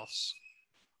snails?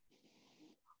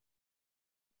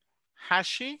 Has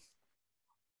she?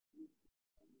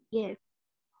 Yes.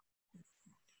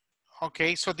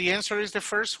 Okay, so the answer is the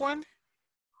first one?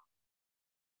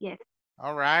 Yes.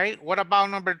 All right. What about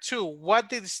number two? What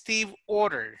did Steve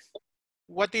order?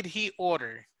 What did he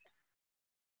order?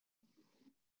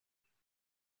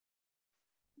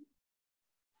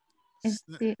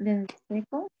 the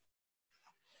second,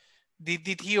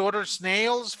 Did he order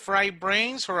snails, fried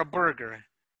brains, or a burger?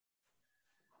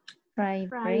 fried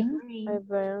Fried brain, I brain.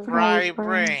 burn. Fried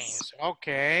brains.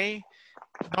 Okay.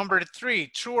 Number three,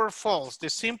 true or false? The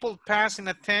simple past in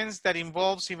a tense that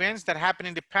involves events that happened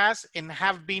in the past and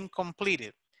have been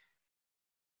completed.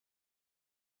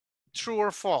 True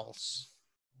or false?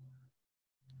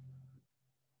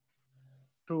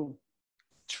 True.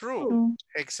 True. True. two,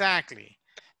 Exactly.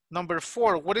 Number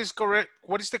four, what is correct?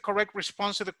 What is the correct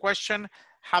response to the question?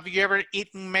 Have you ever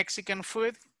eaten Mexican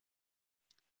food?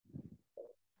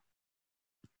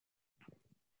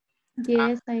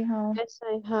 yes, I have. Yes,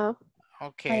 I have.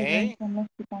 I went Okay. to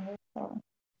Mexican restaurant.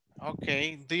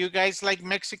 Okay. Do you guys like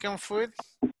Mexican food?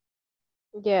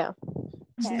 Yeah.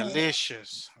 It's Yes,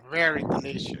 delicious. Very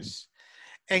delicious.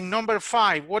 And number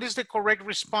five, what is the correct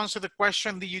response to the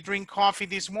question, did you drink coffee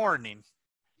this morning?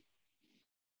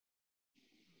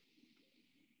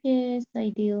 yes,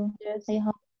 I do. Yes. I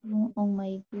have on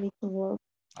my little work.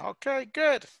 Okay,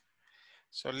 good.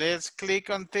 So let's click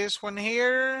on this one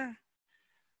here.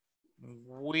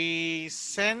 We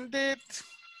send it.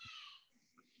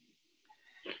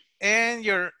 And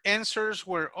your answers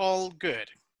were all good.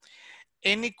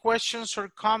 Any questions or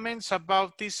comments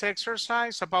about this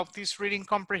exercise, about this reading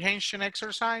comprehension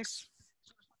exercise?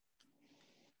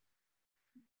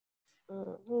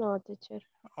 No, teacher.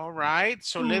 All right,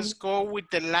 so let's go with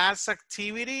the last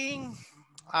activity.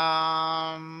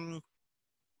 Um,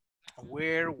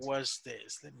 where was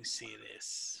this? Let me see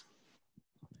this.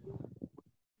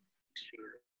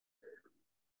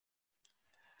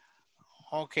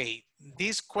 Okay,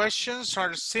 these questions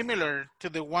are similar to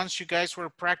the ones you guys were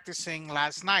practicing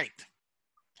last night.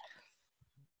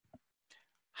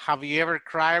 Have you ever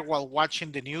cried while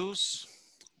watching the news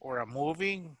or a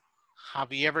movie?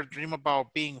 Have you ever dreamed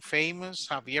about being famous?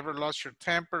 Have you ever lost your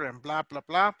temper and blah, blah,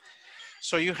 blah?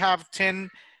 So you have 10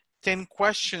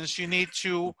 questions you need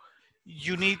to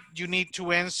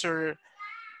answer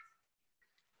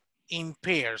in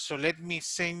pairs. So let me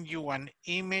send you an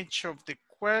image of the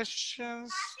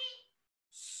questions.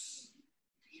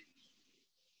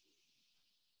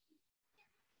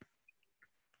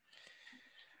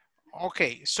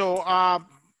 Okay, so are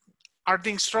the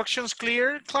instructions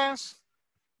clear, class?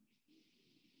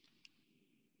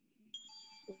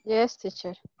 Yes,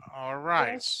 teacher. All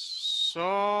right, Yes.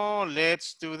 so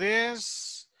let's do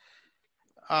this.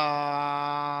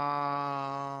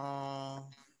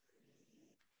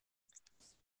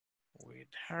 With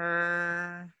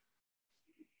her.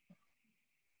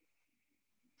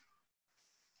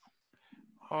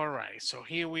 All right, so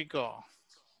here we go.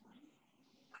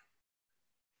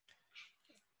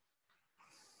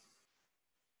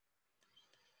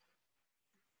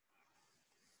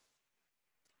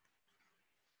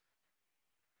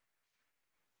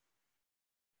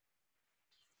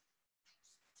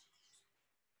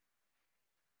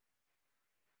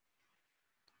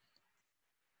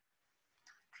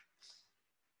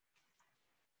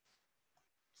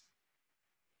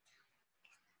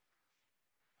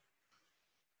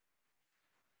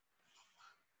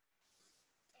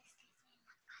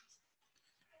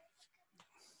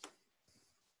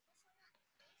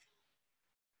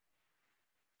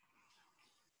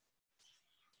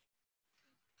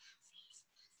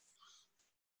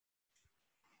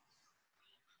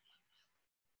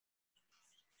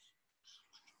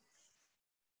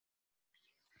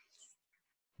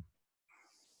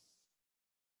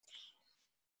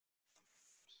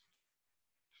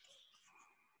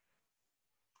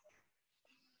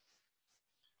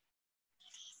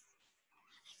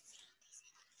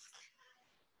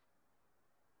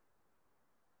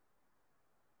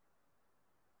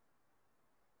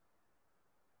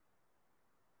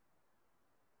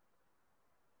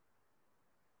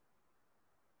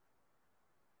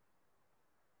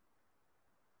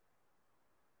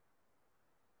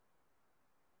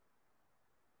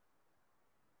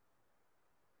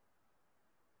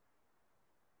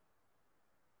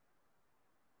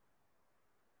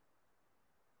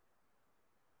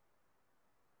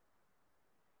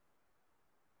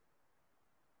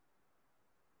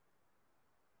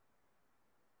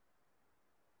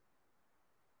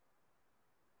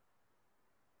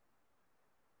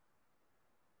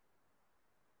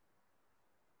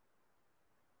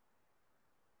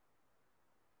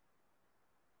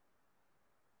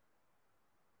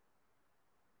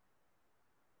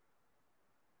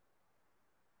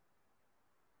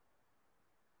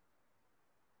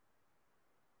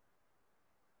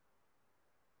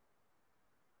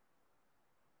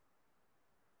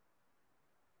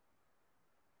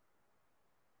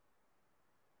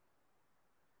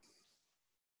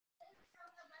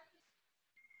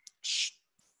 Shh.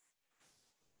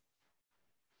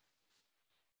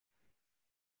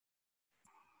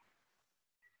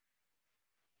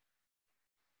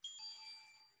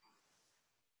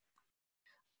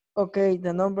 Okay,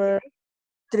 the number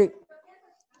 3.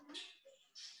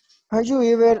 Have you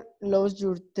ever lost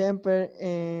your temper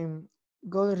and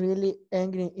got really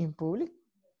angry in public?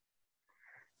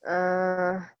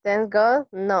 Thank God,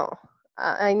 no.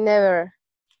 I never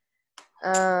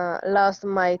lost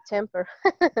my temper.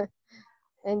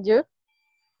 And you?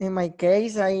 In my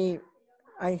case, I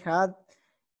had,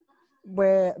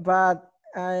 but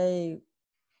I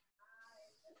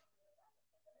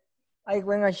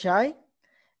went a shy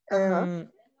Uh-huh. and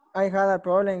I had a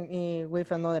problem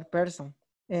with another person,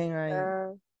 and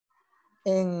Uh,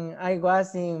 I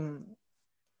was in,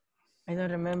 I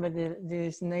don't remember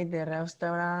this name. The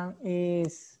restaurant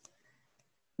is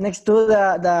next to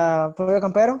the Pollo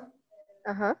Campero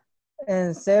uh-huh.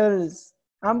 and sells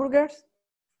hamburgers.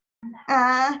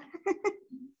 Ah,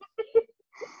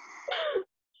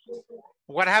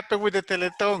 What happened with the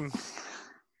Teletón?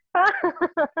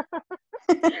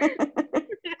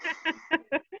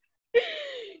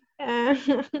 Uh,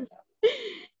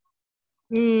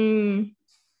 mm,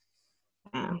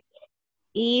 uh,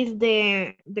 is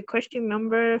the question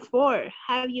number 4.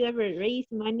 Have you ever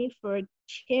raised money for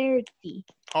charity?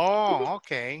 Oh,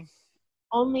 okay.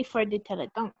 Only for the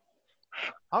Teleton.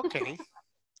 Okay.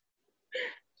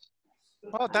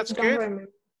 Oh, I that's don't good. remember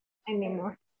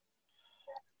anymore.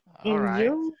 All And right.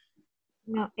 you?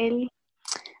 No, Ellie?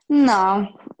 no,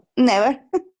 never.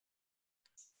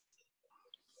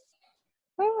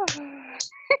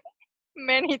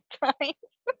 Many times.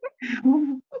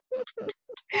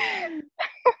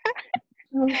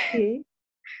 Okay,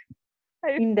 I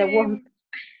in the world.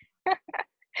 think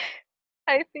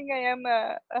I think I am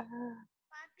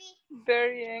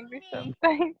very angry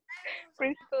sometimes.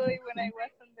 Principally when I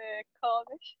was in the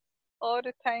college, all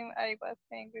the time I was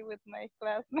angry with my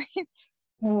classmates.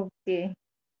 Okay,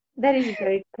 that is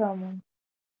very common.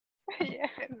 Yeah,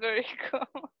 it's very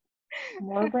cool.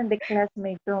 More when the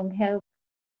classmates don't help.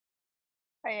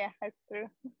 Yeah, it's true.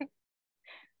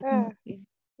 Okay.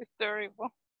 It's terrible.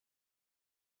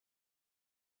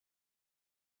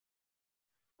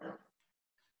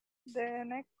 The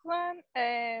next one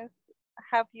is,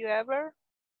 have you ever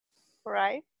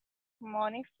raised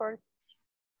money for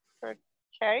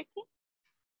charity?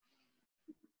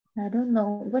 I don't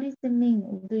know. What is the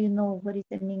meaning? Do you know what is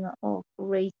the meaning of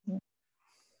raising?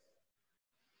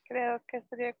 Creo que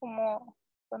sería como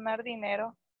donar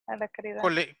dinero a la caridad.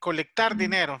 Colectar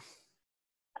dinero.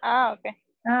 Ah, ok.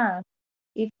 Ah,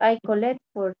 if I collect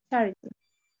for charity.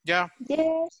 Ya.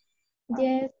 Yes,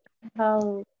 yes.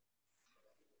 How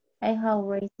I have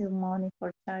raised money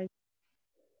for charity.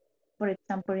 For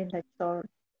example, in the store.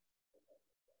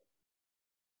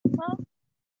 Well,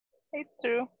 it's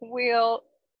true. We'll,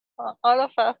 all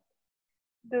of us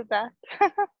do that.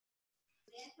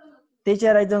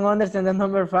 Teacher, I don't understand the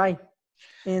number 5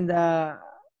 in the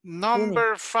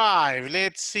Number 5,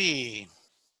 let's see.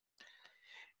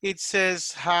 It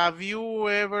says, have you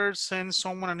ever sent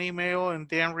someone an email and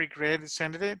then regret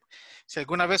sending it? Si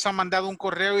alguna vez ha mandado un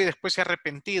correo y después se ha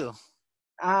arrepentido.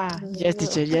 Ah, yes,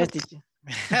 teacher, yes, teacher.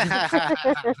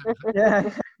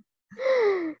 Yeah,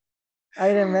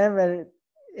 I remember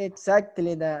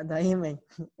exactly the email.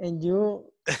 And you,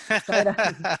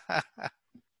 Sarah,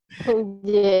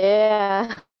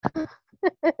 Yeah.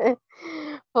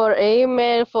 For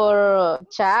email, for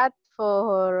chat,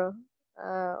 for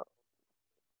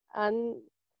and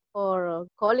for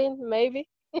calling maybe.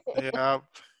 Yeah.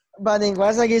 but in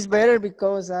WhatsApp is better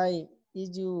because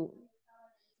you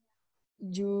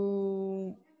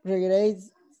regret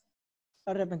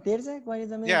arrepentirse. What is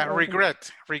the meaning? Yeah,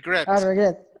 regret. Regret.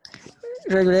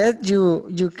 Regret,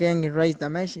 you can erase the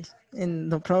message and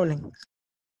no problem.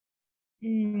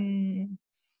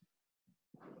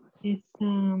 Es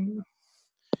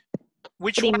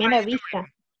Which one are primera you vista.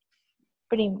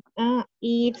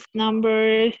 It's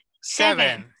number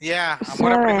 7. Yeah,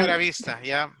 amor a primera 7. vista.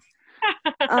 Yeah.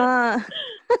 Uh,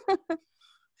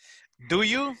 Do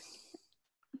you?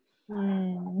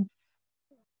 Mm,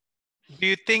 Do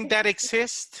you think that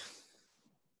exists?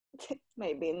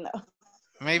 maybe no.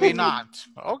 Maybe not.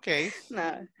 Okay.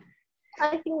 No.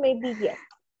 I think maybe yes.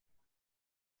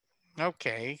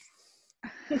 Okay.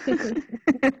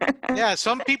 Yeah,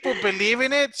 some people believe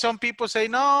in it. Some people say,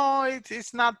 no,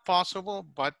 it's not possible,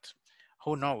 but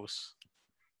who knows?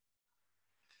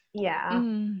 Yeah.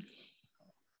 Mm.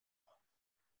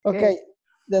 Okay,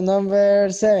 the number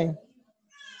 7.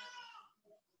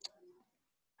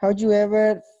 Have you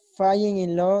ever fallen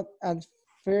in love at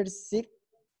first sight?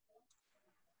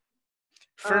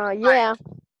 First Yeah.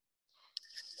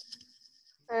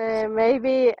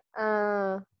 Maybe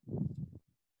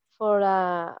for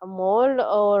a mall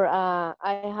or I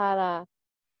had a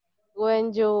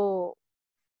when you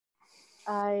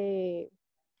I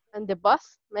and the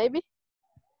bus maybe.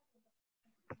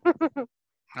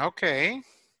 Okay.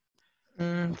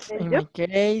 In And you? my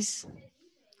case,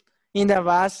 in the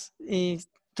bus is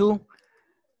 2 Okay.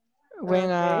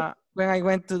 when I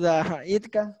went to the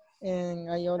ITCA and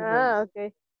I always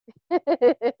Okay.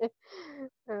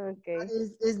 Okay.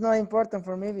 it's not important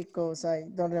for me because I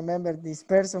don't remember this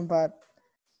person, but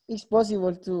it's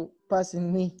possible to pass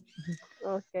in me.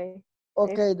 Okay.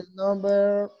 Okay, the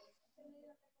number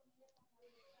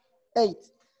 8.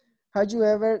 Have you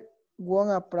ever won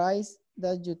a prize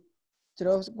that you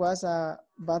thought was a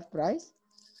bad prize?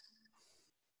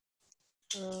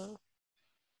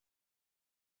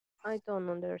 I don't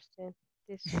understand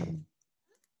this one.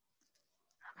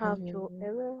 Have you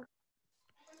ever?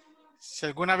 Si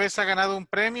alguna vez ha ganado un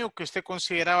premio que usted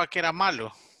consideraba que era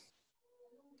malo.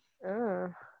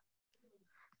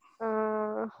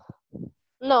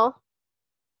 No.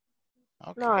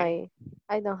 Okay. No,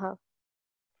 I don't have.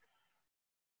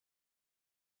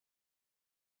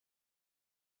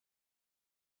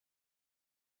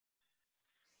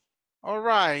 All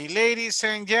right, ladies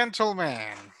and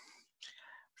gentlemen,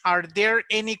 are there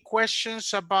any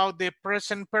questions about the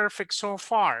present perfect so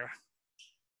far?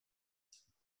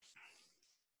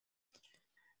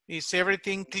 Is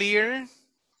everything clear?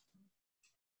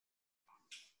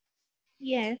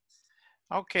 Yes.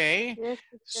 Okay, Yes,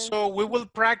 so we will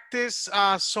practice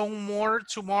some more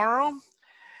tomorrow.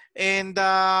 And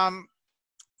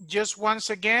just once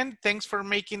again, thanks for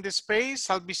making the space.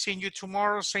 I'll be seeing you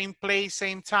tomorrow, same place,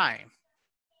 same time.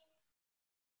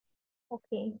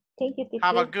 Okay. Thank you, teacher.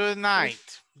 Have a good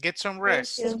night. Get some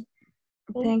rest. Thank you.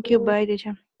 Thank you. Bye,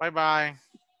 teacher. Bye-bye.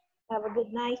 Have a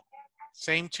good night.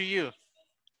 Same to you.